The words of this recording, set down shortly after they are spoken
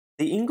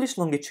The English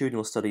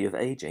Longitudinal Study of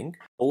Aging,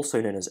 also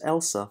known as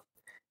ELSA,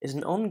 is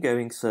an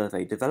ongoing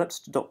survey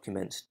developed to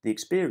document the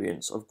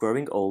experience of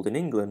growing old in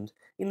England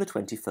in the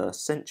 21st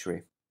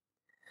century.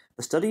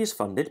 The study is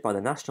funded by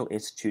the National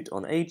Institute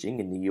on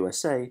Aging in the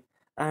USA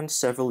and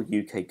several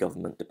UK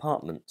government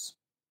departments.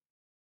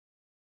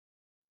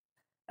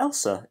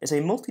 ELSA is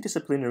a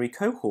multidisciplinary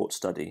cohort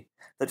study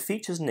that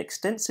features an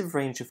extensive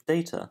range of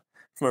data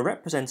from a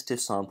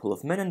representative sample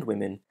of men and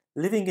women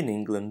living in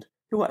England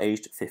who are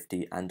aged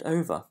 50 and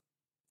over.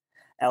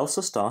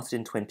 ELSA started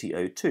in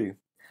 2002,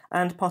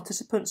 and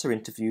participants are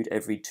interviewed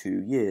every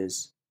 2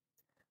 years.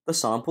 The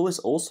sample is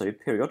also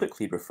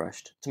periodically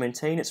refreshed to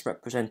maintain its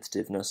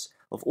representativeness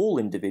of all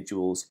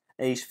individuals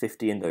aged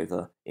 50 and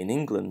over in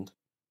England.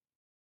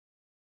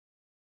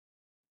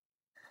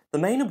 The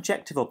main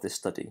objective of this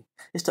study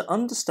is to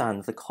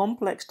understand the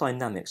complex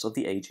dynamics of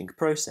the aging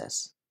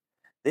process.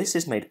 This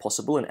is made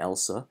possible in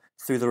ELSA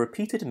through the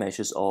repeated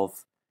measures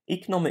of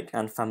economic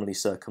and family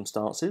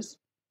circumstances,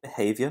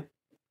 behaviour,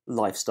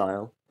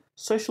 lifestyle,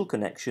 social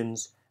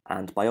connections,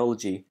 and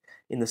biology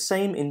in the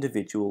same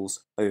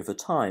individuals over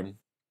time.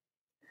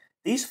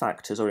 These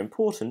factors are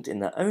important in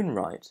their own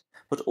right,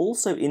 but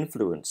also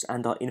influence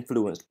and are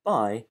influenced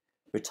by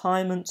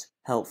retirement,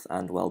 health,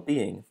 and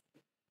well-being.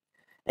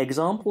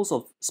 Examples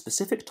of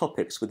specific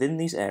topics within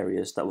these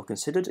areas that were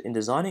considered in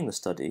designing the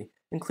study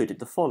included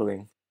the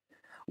following.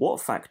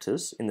 What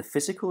factors in the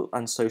physical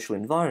and social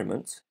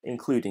environment,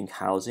 including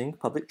housing,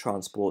 public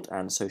transport,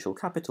 and social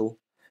capital,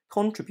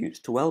 contribute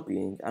to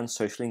well-being and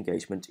social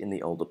engagement in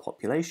the older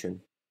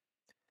population?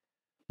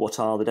 What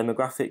are the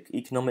demographic,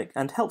 economic,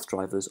 and health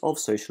drivers of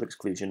social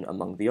exclusion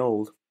among the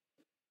old?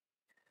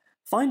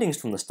 Findings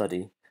from the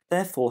study,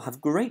 therefore, have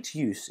great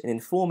use in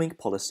informing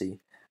policy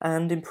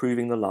and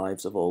improving the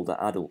lives of older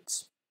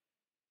adults.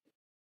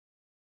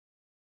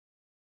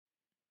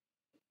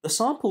 The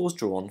sample was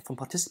drawn from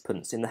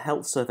participants in the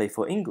Health Survey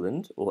for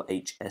England, or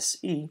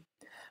HSE,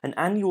 an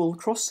annual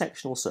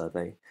cross-sectional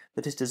survey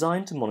that is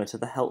designed to monitor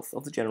the health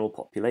of the general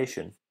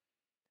population.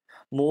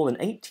 More than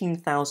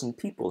 18,000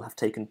 people have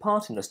taken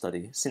part in the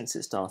study since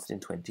it started in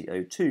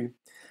 2002,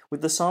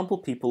 with the sample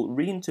people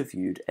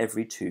re-interviewed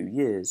every 2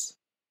 years.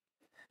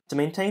 To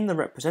maintain the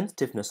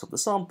representativeness of the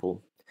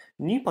sample,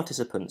 new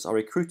participants are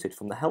recruited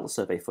from the Health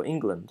Survey for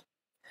England.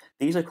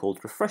 These are called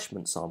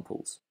refreshment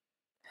samples.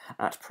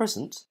 At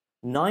present,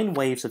 9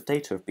 waves of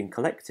data have been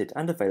collected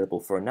and available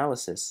for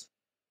analysis.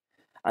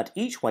 At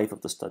each wave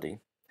of the study,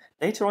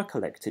 data are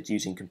collected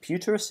using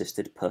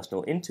computer-assisted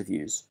personal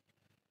interviews.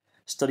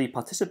 Study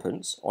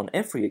participants, on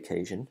every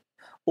occasion,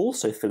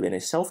 also fill in a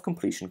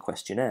self-completion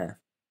questionnaire.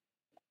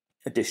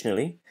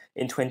 Additionally,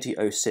 in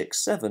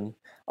 2006-07,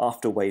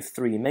 after Wave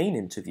 3 main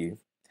interview,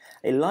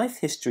 a life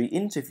history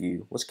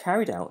interview was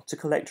carried out to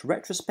collect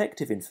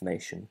retrospective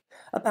information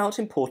about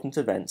important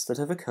events that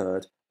have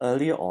occurred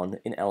earlier on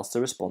in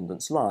ELSA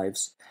respondents'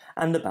 lives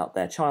and about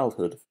their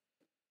childhood.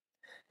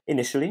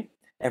 Initially,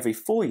 every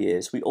 4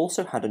 years we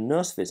also had a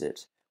nurse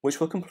visit, which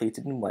were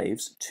completed in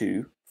waves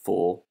 2,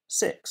 4,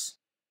 6.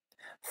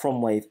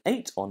 From wave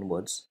 8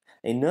 onwards,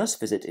 a nurse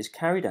visit is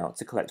carried out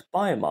to collect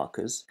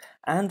biomarkers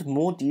and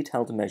more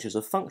detailed measures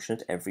of function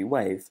at every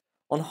wave,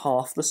 on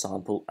half the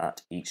sample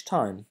at each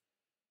time.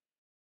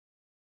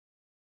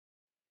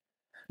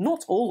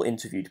 Not all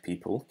interviewed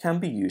people can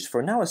be used for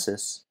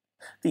analysis.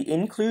 The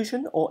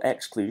inclusion or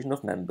exclusion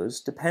of members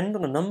depend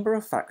on a number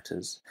of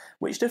factors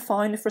which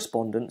define if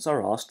respondents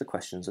are asked the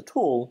questions at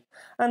all,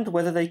 and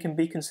whether they can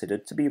be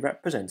considered to be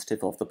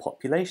representative of the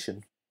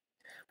population.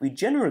 We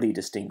generally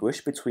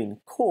distinguish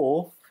between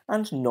core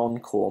and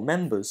non-core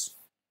members.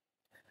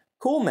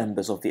 Core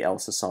members of the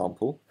ELSA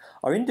sample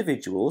are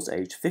individuals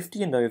aged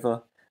 50 and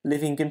over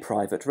living in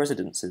private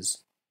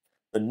residences.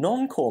 The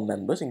non-core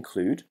members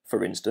include,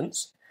 for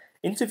instance,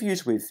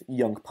 interviews with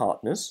young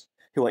partners,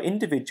 who are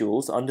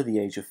individuals under the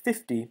age of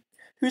 50,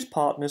 whose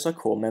partners are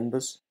core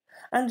members,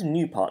 and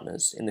new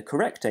partners in the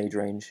correct age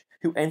range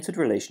who entered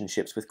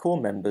relationships with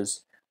core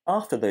members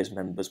after those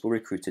members were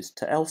recruited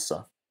to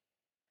ELSA.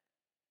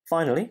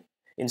 Finally,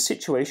 in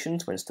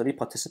situations when study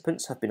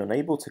participants have been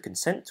unable to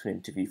consent to an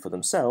interview for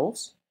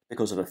themselves,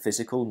 because of a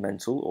physical,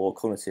 mental, or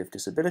cognitive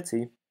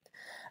disability,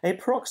 a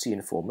proxy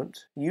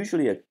informant,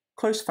 usually a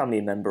close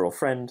family member or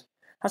friend,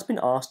 has been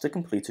asked to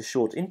complete a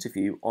short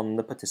interview on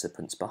the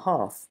participant's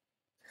behalf.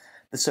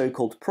 The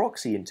so-called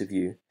proxy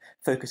interview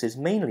focuses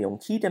mainly on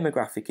key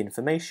demographic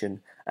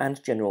information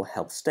and general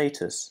health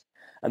status,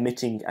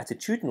 omitting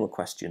attitudinal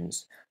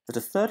questions that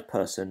a third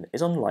person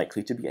is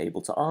unlikely to be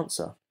able to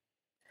answer.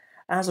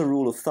 As a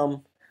rule of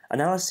thumb,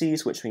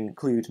 analyses which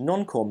include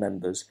non-core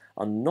members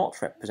are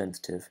not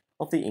representative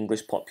of the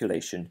English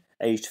population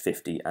aged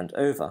 50 and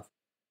over.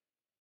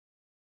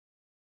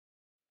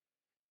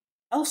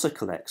 ELSA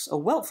collects a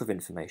wealth of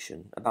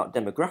information about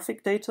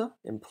demographic data,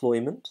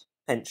 employment,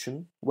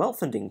 pension,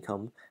 wealth and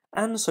income,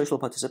 and social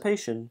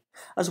participation,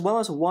 as well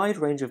as a wide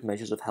range of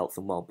measures of health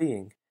and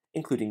well-being,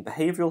 including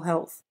behavioural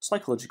health,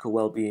 psychological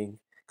well-being,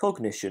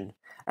 cognition,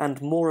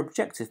 and more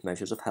objective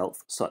measures of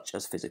health such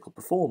as physical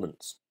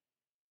performance.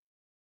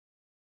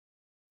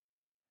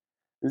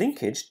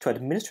 Linkage to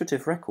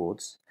administrative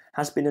records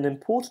has been an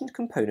important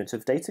component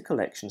of data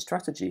collection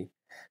strategy,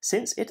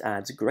 since it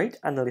adds great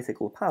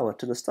analytical power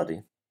to the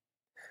study.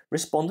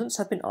 Respondents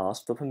have been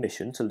asked for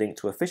permission to link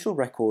to official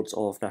records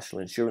of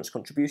national insurance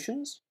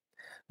contributions,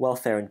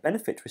 welfare and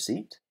benefit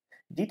receipt,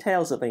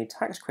 details of any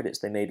tax credits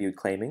they may be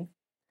claiming,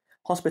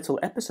 hospital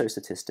episode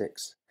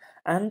statistics,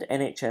 and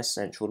NHS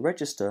Central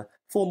Register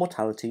for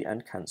mortality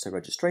and cancer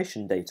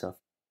registration data.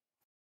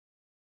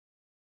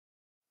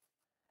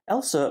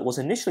 ELSA was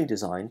initially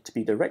designed to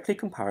be directly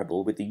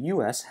comparable with the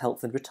US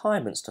Health and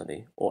Retirement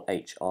Study, or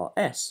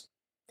HRS.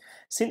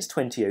 Since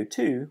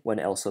 2002, when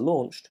ELSA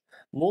launched,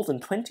 more than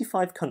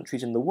 25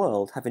 countries in the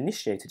world have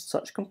initiated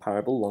such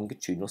comparable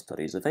longitudinal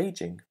studies of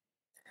aging.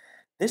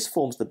 This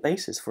forms the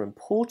basis for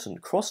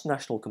important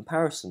cross-national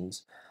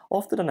comparisons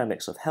of the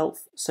dynamics of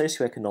health,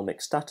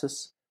 socioeconomic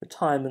status,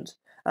 retirement,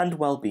 and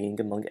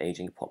well-being among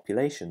aging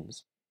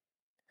populations.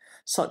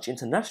 Such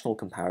international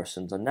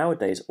comparisons are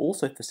nowadays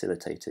also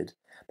facilitated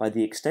by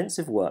the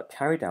extensive work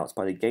carried out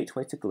by the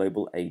Gateway to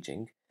Global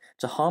Aging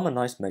to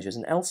harmonise measures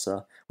in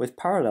ELSA with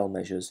parallel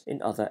measures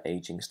in other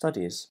aging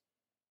studies.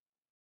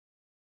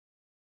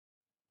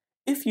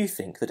 If you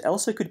think that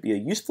ELSA could be a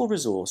useful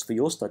resource for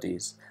your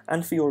studies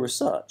and for your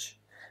research,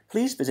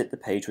 please visit the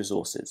page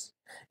Resources,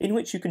 in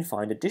which you can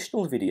find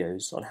additional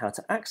videos on how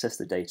to access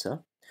the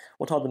data,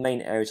 what are the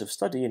main areas of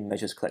study in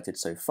measures collected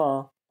so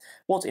far,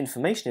 what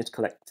information is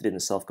collected in the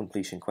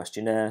self-completion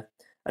questionnaire,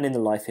 and in the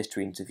life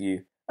history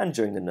interview, and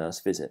during the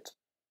nurse visit.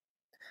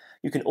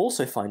 You can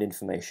also find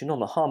information on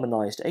the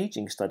harmonised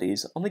aging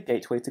studies on the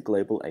Gateway to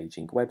Global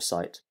Aging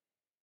website.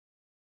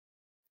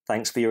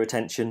 Thanks for your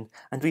attention,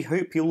 and we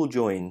hope you will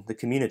join the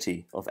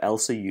community of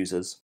ELSA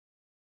users.